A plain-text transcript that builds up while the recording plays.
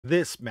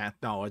This math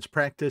knowledge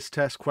practice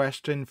test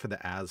question for the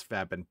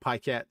ASVAB and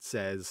PiCAT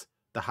says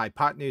the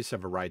hypotenuse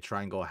of a right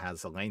triangle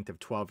has a length of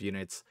 12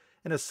 units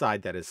and a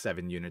side that is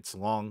 7 units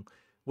long.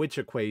 Which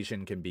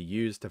equation can be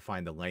used to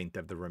find the length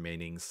of the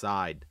remaining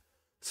side?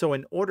 So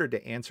in order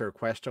to answer a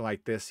question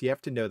like this, you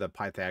have to know the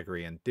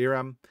Pythagorean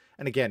theorem.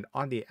 And again,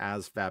 on the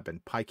ASVAB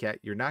and PiCAT,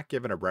 you're not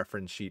given a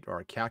reference sheet or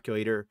a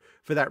calculator.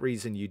 For that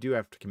reason, you do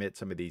have to commit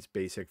some of these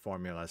basic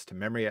formulas to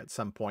memory at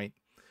some point.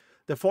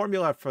 The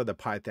formula for the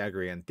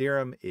Pythagorean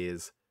theorem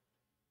is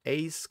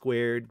a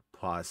squared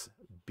plus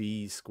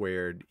b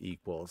squared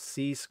equals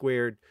c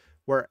squared,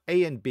 where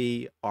a and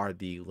b are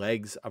the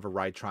legs of a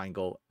right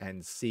triangle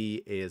and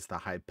c is the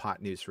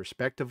hypotenuse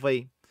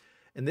respectively.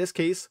 In this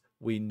case,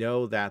 we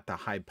know that the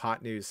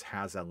hypotenuse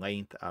has a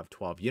length of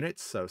 12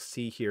 units, so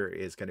c here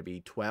is going to be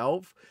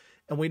 12.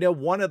 And we know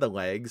one of the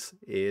legs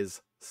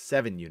is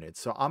 7 units,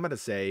 so I'm going to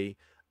say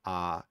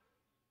a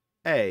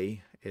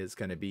is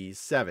going to be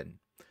 7.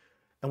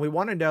 And we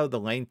want to know the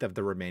length of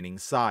the remaining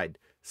side.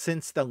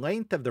 Since the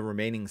length of the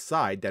remaining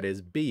side, that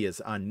is b,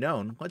 is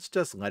unknown, let's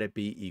just let it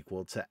be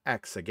equal to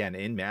x. Again,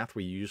 in math,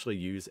 we usually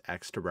use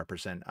x to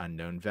represent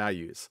unknown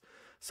values.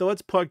 So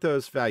let's plug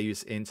those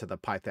values into the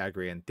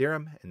Pythagorean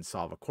theorem and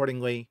solve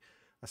accordingly.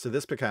 So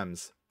this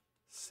becomes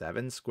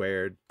 7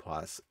 squared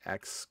plus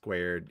x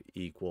squared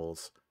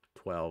equals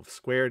 12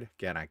 squared.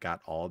 Again, I got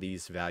all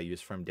these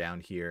values from down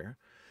here.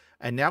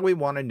 And now we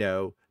want to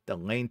know the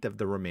length of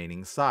the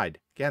remaining side.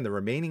 Again, the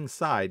remaining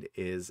side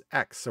is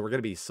x, so we're going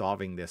to be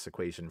solving this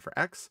equation for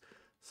x.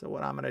 So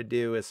what I'm going to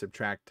do is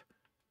subtract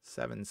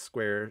 7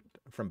 squared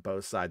from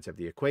both sides of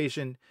the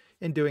equation.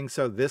 In doing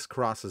so, this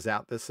crosses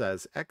out. This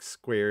says x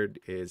squared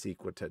is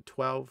equal to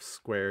 12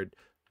 squared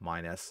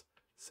minus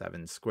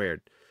 7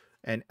 squared.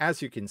 And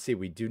as you can see,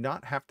 we do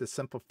not have to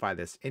simplify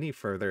this any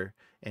further.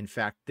 In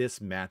fact, this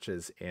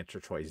matches answer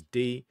choice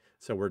D,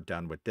 so we're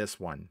done with this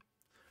one.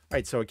 All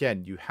right, so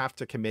again, you have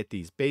to commit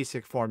these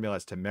basic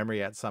formulas to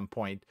memory at some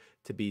point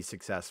to be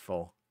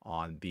successful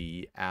on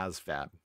the ASVAB.